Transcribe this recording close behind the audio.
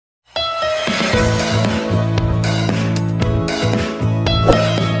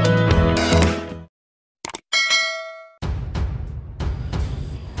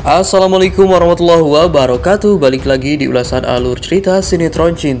Assalamualaikum warahmatullahi wabarakatuh. Balik lagi di ulasan alur cerita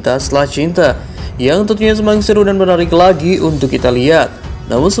sinetron Cinta Setelah Cinta yang tentunya semakin seru dan menarik lagi untuk kita lihat.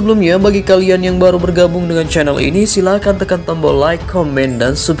 Namun sebelumnya, bagi kalian yang baru bergabung dengan channel ini, silahkan tekan tombol like, komen,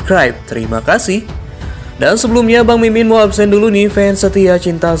 dan subscribe. Terima kasih. Dan sebelumnya, Bang Mimin mau absen dulu nih. Fans setia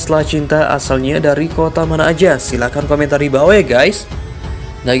Cinta Setelah Cinta asalnya dari kota mana aja? Silahkan komentar di bawah ya guys.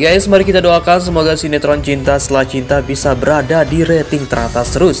 Nah guys, mari kita doakan semoga sinetron Cinta Setelah Cinta bisa berada di rating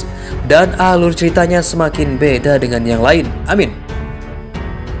teratas terus dan alur ceritanya semakin beda dengan yang lain. Amin.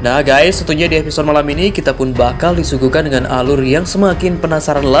 Nah guys, tentunya di episode malam ini kita pun bakal disuguhkan dengan alur yang semakin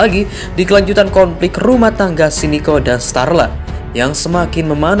penasaran lagi di kelanjutan konflik rumah tangga Ciniko dan Starla yang semakin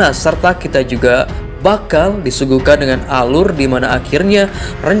memanas, serta kita juga bakal disuguhkan dengan alur di mana akhirnya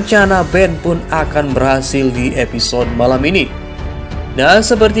rencana band pun akan berhasil di episode malam ini. Nah,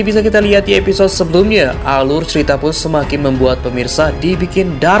 seperti bisa kita lihat di episode sebelumnya, alur cerita pun semakin membuat pemirsa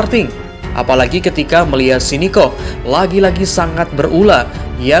dibikin darting. Apalagi ketika melihat Ciniko lagi-lagi sangat berulah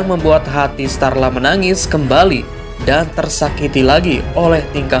yang membuat hati Starla menangis kembali dan tersakiti lagi oleh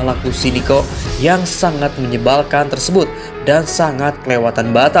tingkah laku Ciniko yang sangat menyebalkan tersebut dan sangat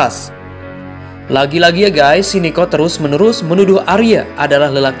kelewatan batas. Lagi-lagi ya guys, Ciniko terus-menerus menuduh Arya adalah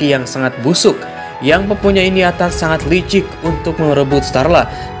lelaki yang sangat busuk yang mempunyai niatan sangat licik untuk merebut Starla.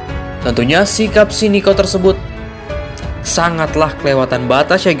 Tentunya sikap Ciniko tersebut sangatlah kelewatan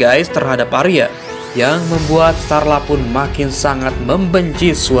batas ya guys terhadap Arya, yang membuat Starla pun makin sangat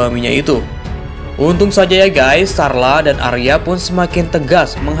membenci suaminya itu. Untung saja ya guys, Starla dan Arya pun semakin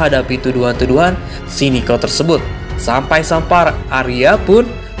tegas menghadapi tuduhan-tuduhan Ciniko tersebut. Sampai-sampai Arya pun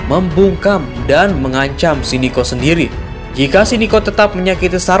membungkam dan mengancam Ciniko sendiri. Jika Ciniko tetap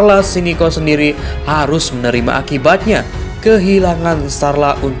menyakiti Starla, Ciniko sendiri harus menerima akibatnya, kehilangan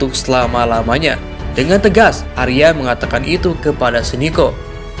Starla untuk selama-lamanya. Dengan tegas, Arya mengatakan itu kepada Ciniko.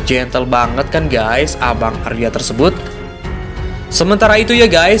 Gentle banget kan guys, abang Arya tersebut. Sementara itu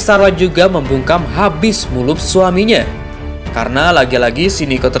ya guys, Starla juga membungkam habis mulut suaminya. Karena lagi-lagi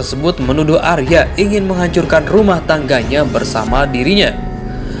Ciniko tersebut menuduh Arya ingin menghancurkan rumah tangganya bersama dirinya.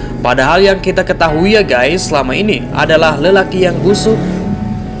 Padahal yang kita ketahui ya guys, selama ini adalah lelaki yang busuk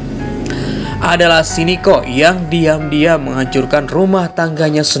adalah Ciniko yang diam-diam menghancurkan rumah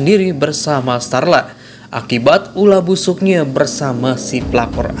tangganya sendiri bersama Starla akibat ulah busuknya bersama si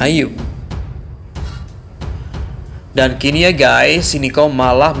pelakor Ayu. Dan kini ya guys, Ciniko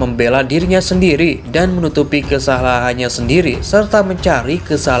malah membela dirinya sendiri dan menutupi kesalahannya sendiri serta mencari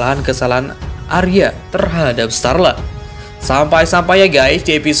kesalahan-kesalahan Arya terhadap Starla. Sampai-sampai ya guys,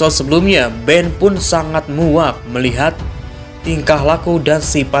 di episode sebelumnya band pun sangat muak melihat tingkah laku dan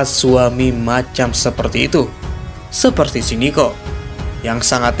sifat suami macam seperti itu. Seperti Ciniko yang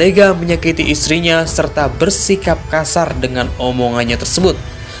sangat tega menyakiti istrinya serta bersikap kasar dengan omongannya tersebut.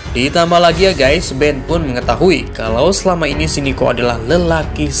 Ditambah lagi ya guys, band pun mengetahui kalau selama ini Ciniko adalah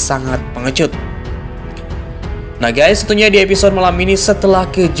lelaki sangat pengecut. Nah guys, tentunya di episode malam ini setelah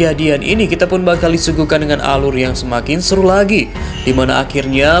kejadian ini kita pun bakal disuguhkan dengan alur yang semakin seru lagi, dimana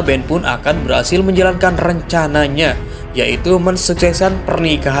akhirnya band pun akan berhasil menjalankan rencananya, yaitu mensukseskan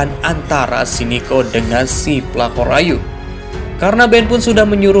pernikahan antara Ciniko dengan si pelakor Ayu. Karena band pun sudah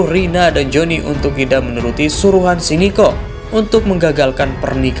menyuruh Rina dan Joni untuk tidak menuruti suruhan Ciniko untuk menggagalkan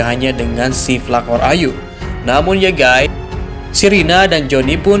pernikahannya dengan si pelakor Ayu. Namun ya guys, si Rina dan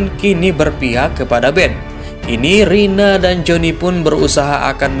Joni pun kini berpihak kepada band. Kini Rina dan Joni pun berusaha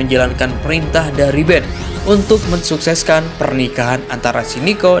akan menjalankan perintah dari band untuk mensukseskan pernikahan antara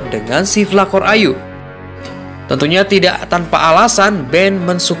Ciniko dengan si pelakor Ayu. Tentunya tidak tanpa alasan band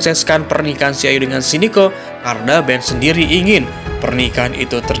mensukseskan pernikahan si Ayu dengan Ciniko, karena band sendiri ingin pernikahan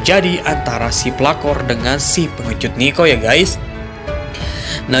itu terjadi antara si pelakor dengan si pengecut Niko ya guys.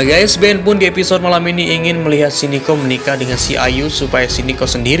 Nah guys, band pun di episode malam ini ingin melihat Ciniko menikah dengan si Ayu supaya Ciniko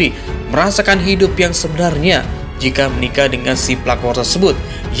sendiri merasakan hidup yang sebenarnya jika menikah dengan si pelakor tersebut,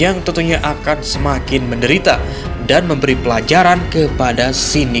 yang tentunya akan semakin menderita dan memberi pelajaran kepada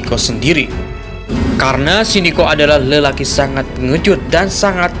Ciniko sendiri. Karena Ciniko adalah lelaki sangat pengecut dan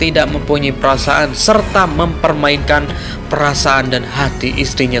sangat tidak mempunyai perasaan serta mempermainkan perasaan dan hati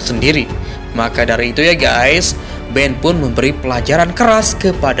istrinya sendiri. Maka dari itu ya guys, band pun memberi pelajaran keras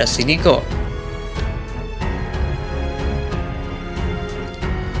kepada Ciniko.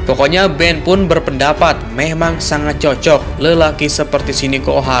 Pokoknya band pun berpendapat memang sangat cocok lelaki seperti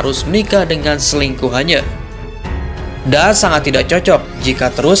Ciniko harus menikah dengan selingkuhannya. Dan sangat tidak cocok jika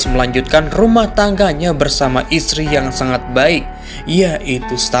terus melanjutkan rumah tangganya bersama istri yang sangat baik,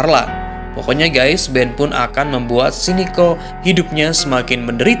 yaitu Starla. Pokoknya guys, Ben pun akan membuat si Niko hidupnya semakin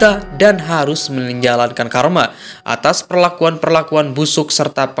menderita dan harus menjalankan karma atas perlakuan-perlakuan busuk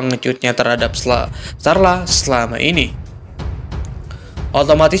serta pengecutnya terhadap Starla selama ini.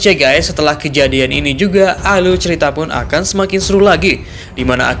 Otomatis ya guys, setelah kejadian ini juga alur cerita pun akan semakin seru lagi,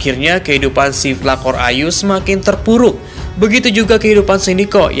 dimana akhirnya kehidupan si pelakor Ayu semakin terpuruk. Begitu juga kehidupan si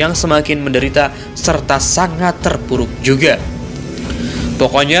Niko yang semakin menderita serta sangat terpuruk juga.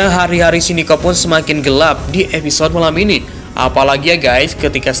 Pokoknya hari-hari si Niko pun semakin gelap di episode malam ini. Apalagi ya guys,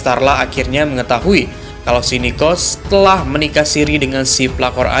 ketika Starla akhirnya mengetahui kalau si Niko setelah menikah siri dengan si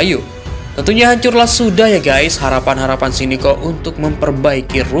pelakor Ayu. Tentunya hancurlah sudah ya guys harapan-harapan si Niko untuk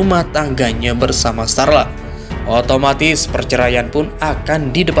memperbaiki rumah tangganya bersama Starla. Otomatis perceraian pun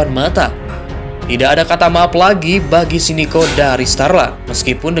akan di depan mata. Tidak ada kata maaf lagi bagi si Niko dari Starla.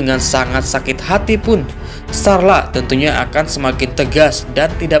 Meskipun dengan sangat sakit hati pun, Starla tentunya akan semakin tegas dan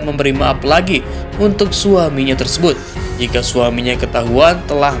tidak memberi maaf lagi untuk suaminya tersebut jika suaminya ketahuan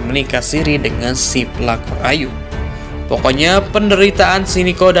telah menikah siri dengan si pelakor Ayu. Pokoknya penderitaan si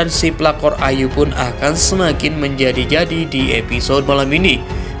Niko dan si pelakor Ayu pun akan semakin menjadi-jadi di episode malam ini.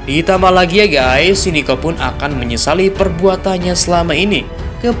 Ditambah lagi ya guys, si Niko pun akan menyesali perbuatannya selama ini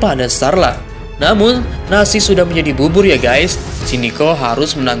kepada Starla. Namun, nasi sudah menjadi bubur ya guys. Si Niko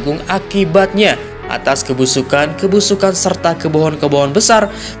harus menanggung akibatnya atas kebusukan serta kebohongan-kebohongan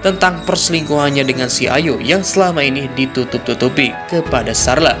besar tentang perselingkuhannya dengan si Ayu yang selama ini ditutup-tutupi kepada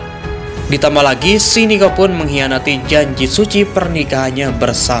Starla. Ditambah lagi, si Niko pun mengkhianati janji suci pernikahannya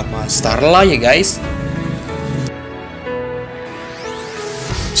bersama Starla ya guys.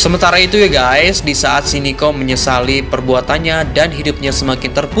 Sementara itu ya guys, di saat si Niko menyesali perbuatannya dan hidupnya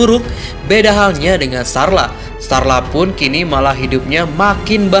semakin terpuruk, beda halnya dengan Starla. Starla pun kini malah hidupnya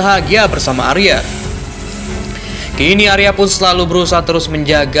makin bahagia bersama Arya. Kini Arya pun selalu berusaha terus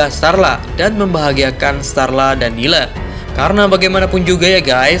menjaga Starla dan membahagiakan Starla dan Nila. Karena bagaimanapun juga ya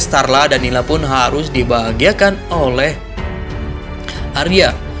guys, Starla dan Nila pun harus dibahagiakan oleh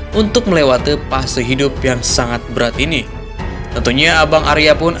Arya untuk melewati fase hidup yang sangat berat ini. Tentunya Abang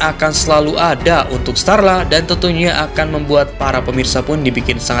Arya pun akan selalu ada untuk Starla dan tentunya akan membuat para pemirsa pun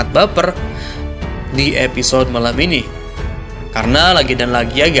dibikin sangat baper di episode malam ini. Karena lagi dan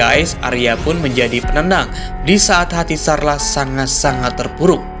lagi ya guys, Arya pun menjadi penenang di saat hati Starla sangat-sangat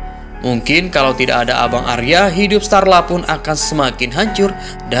terpuruk. Mungkin kalau tidak ada Abang Arya, hidup Starla pun akan semakin hancur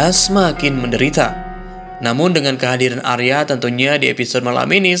dan semakin menderita. Namun dengan kehadiran Arya tentunya di episode malam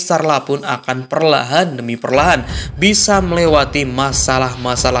ini, Starla pun akan perlahan demi perlahan bisa melewati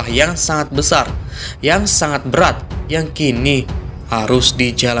masalah-masalah yang sangat besar, yang sangat berat, yang kini harus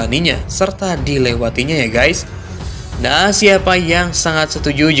dijalaninya serta dilewatinya ya guys. Nah, siapa yang sangat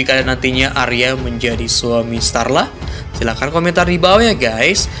setuju jika nantinya Arya menjadi suami Starla? Silahkan komentar di bawah ya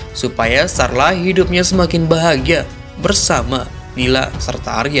guys, supaya Starla hidupnya semakin bahagia bersama Nila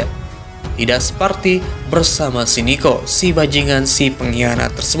serta Arya. Tidak seperti bersama si Niko, si bajingan, si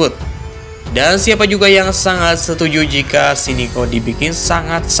pengkhianat tersebut. Dan siapa juga yang sangat setuju jika si Niko dibikin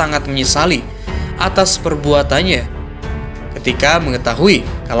sangat-sangat menyesali atas perbuatannya ketika mengetahui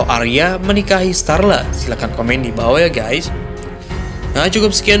kalau Arya menikahi Starla? Silahkan komen di bawah ya guys. Nah,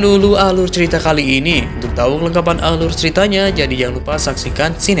 cukup sekian dulu alur cerita kali ini. Untuk tahu kelengkapan alur ceritanya, jadi jangan lupa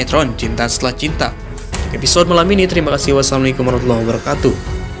saksikan sinetron Cinta Setelah Cinta episode malam ini. Terima kasih. Wassalamualaikum warahmatullahi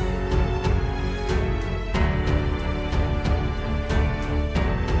wabarakatuh.